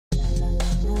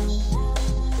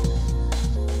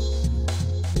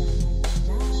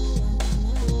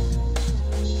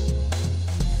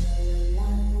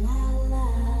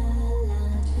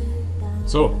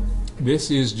So this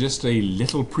is just a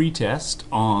little pretest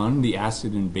on the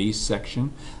acid and base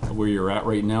section of where you're at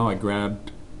right now. I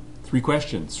grabbed 3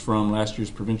 questions from last year's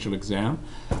provincial exam.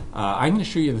 I'm going to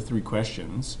show you the 3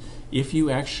 questions. If you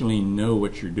actually know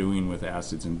what you're doing with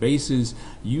acids and bases,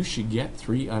 you should get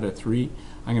 3 out of 3.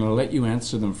 I'm going to let you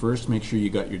answer them first. Make sure you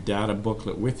got your data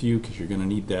booklet with you because you're going to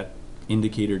need that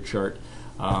indicator chart.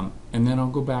 And then I'll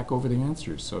go back over the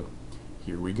answers. So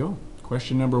here we go.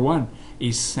 Question number 1.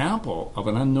 A sample of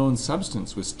an unknown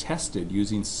substance was tested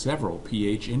using several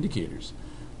pH indicators.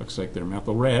 Looks like they're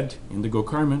methyl red, indigo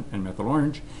carmine, and methyl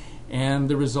orange. And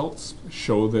the results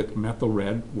show that methyl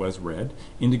red was red,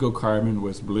 indigo carmine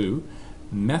was blue,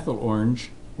 methyl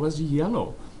orange was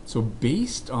yellow. So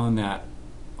based on that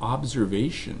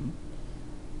observation,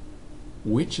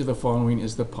 which of the following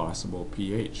is the possible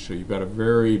pH? So you've got a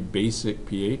very basic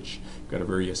pH, you've got a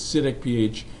very acidic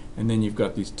pH, and then you've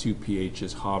got these 2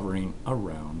 pHs hovering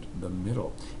around the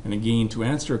middle. And again, to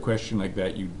answer a question like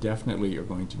that, you definitely are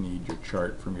going to need your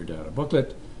chart from your data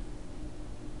booklet.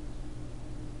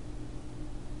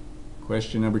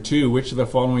 Question number 2, which of the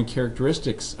following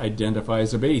characteristics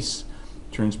identifies a base?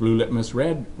 Turns blue litmus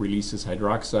red, releases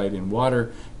hydroxide in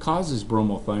water, causes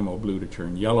bromothiamyl blue to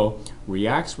turn yellow,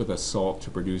 reacts with a salt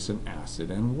to produce an acid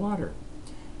and water.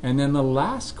 And then the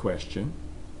last question,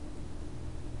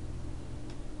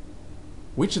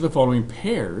 which of the following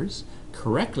pairs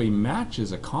correctly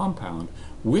matches a compound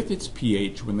with its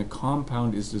pH when the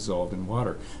compound is dissolved in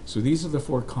water? So these are the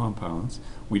 4 compounds.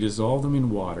 We dissolve them in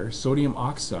water. Sodium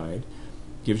oxide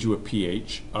gives you a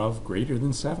pH of greater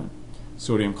than 7.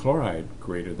 Sodium chloride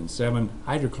greater than 7.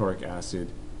 Hydrochloric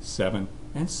acid 7.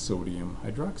 And sodium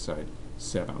hydroxide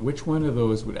 7. Which one of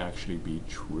those would actually be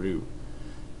true?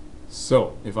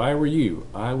 So if I were you,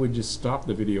 I would just stop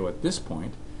the video at this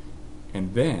point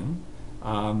and then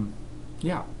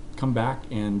come back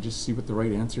and just see what the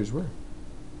right answers were.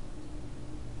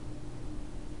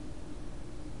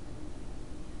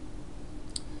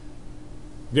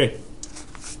 Okay,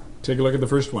 take a look at the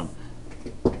first one.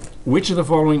 Which of the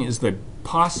following is the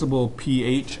possible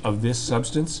pH of this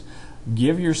substance?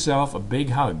 Give yourself a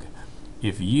big hug.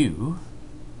 If you,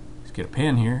 let's get a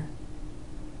pen here,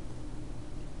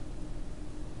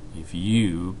 if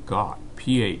you got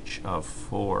pH of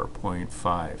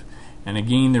 4.5, and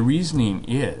again the reasoning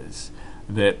is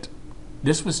that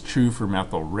this was true for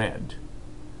methyl red,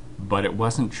 but it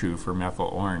wasn't true for methyl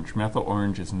orange. Methyl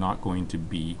orange is not going to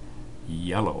be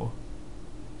yellow,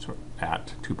 so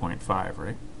at 2.5,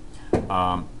 right?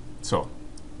 So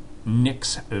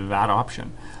nix that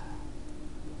option.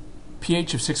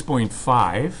 pH of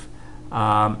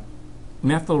 6.5,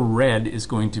 methyl red is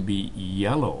going to be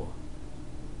yellow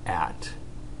at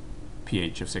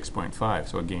pH of 6.5.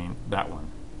 So again, that one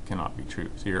cannot be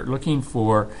true. So you're looking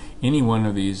for any one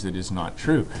of these that is not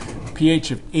true.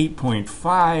 pH of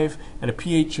 8.5, at a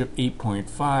pH of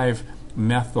 8.5,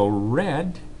 methyl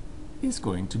red is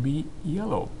going to be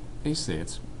yellow. They say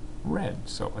it's red.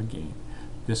 So again,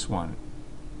 this one,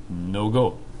 no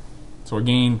go. So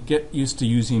again, get used to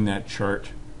using that chart,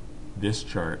 this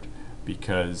chart,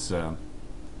 because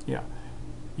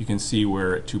you can see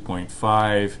where at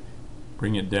 2.5,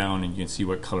 bring it down and you can see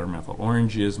what color methyl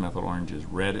orange is. Methyl orange is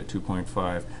red at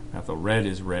 2.5. Methyl red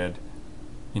is red.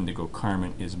 Indigo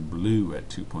carmine is blue at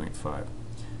 2.5.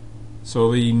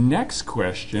 So the next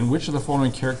question, which of the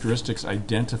following characteristics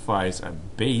identifies a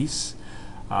base?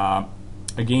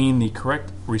 Again, the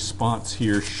correct response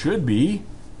here should be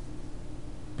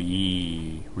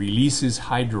B, releases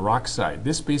hydroxide.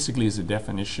 This basically is a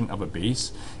definition of a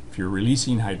base. If you're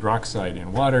releasing hydroxide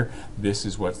in water, this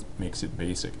is what makes it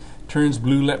basic. Turns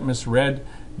blue litmus red?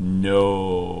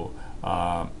 No.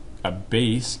 A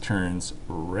base turns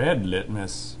red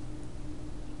litmus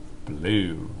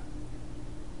blue.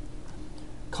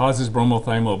 Causes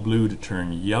bromothiamyl blue to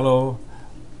turn yellow?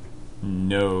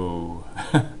 No.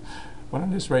 Why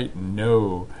don't I just write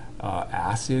no?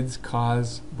 Acids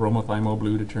cause bromothiamyl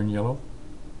blue to turn yellow?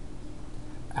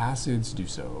 Acids do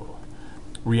so.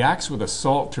 Reacts with a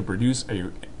salt to produce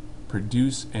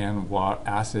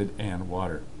acid and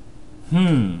water.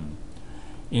 In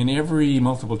every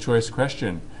multiple choice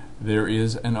question, there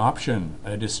is an option,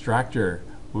 a distractor,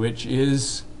 which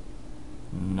is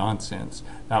nonsense.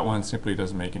 That one simply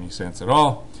doesn't make any sense at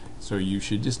all. So you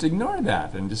should just ignore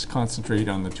that and just concentrate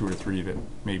on the 2 or 3 that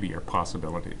maybe are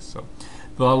possibilities. So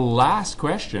the last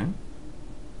question,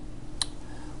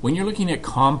 when you're looking at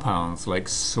compounds like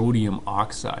sodium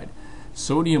oxide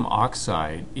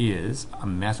is a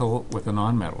metal with a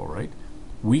nonmetal, right?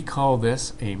 We call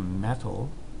this a metal.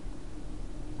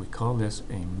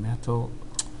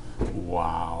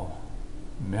 Wow.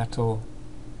 Metal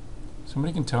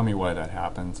Somebody can tell me why that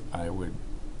happens. I would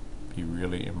be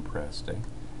really impressed.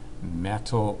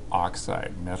 Metal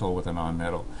oxide, metal with a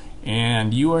non-metal.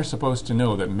 And you are supposed to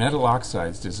know that metal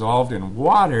oxides dissolved in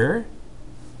water.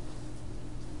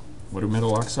 What do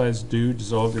metal oxides do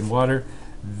dissolved in water?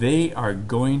 They are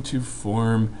going to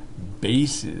form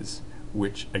bases,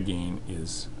 which again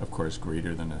is, of course,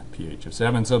 greater than a pH of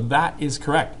 7. So that is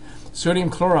correct. Sodium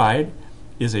chloride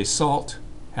is a salt,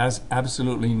 has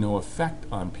absolutely no effect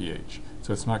on pH.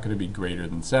 So it's not going to be greater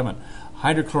than 7.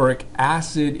 Hydrochloric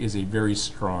acid is a very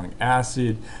strong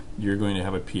acid. You're going to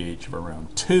have a pH of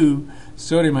around 2.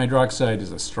 Sodium hydroxide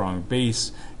is a strong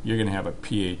base. You're going to have a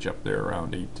pH up there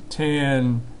around 8 to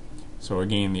 10. So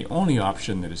again, the only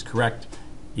option that is correct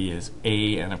is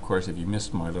A, and of course if you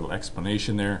missed my little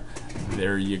explanation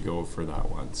there you go for that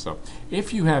one. So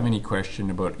if you have any question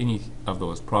about any of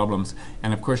those problems,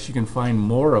 and of course you can find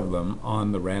more of them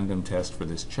on the random test for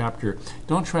this chapter,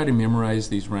 don't try to memorize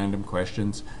these random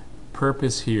questions.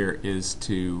 Purpose here is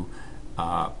to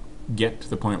get to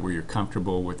the point where you're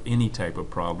comfortable with any type of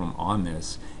problem on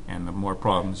this, and the more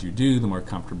problems you do, the more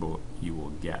comfortable you will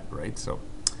get, right? So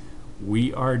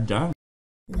we are done.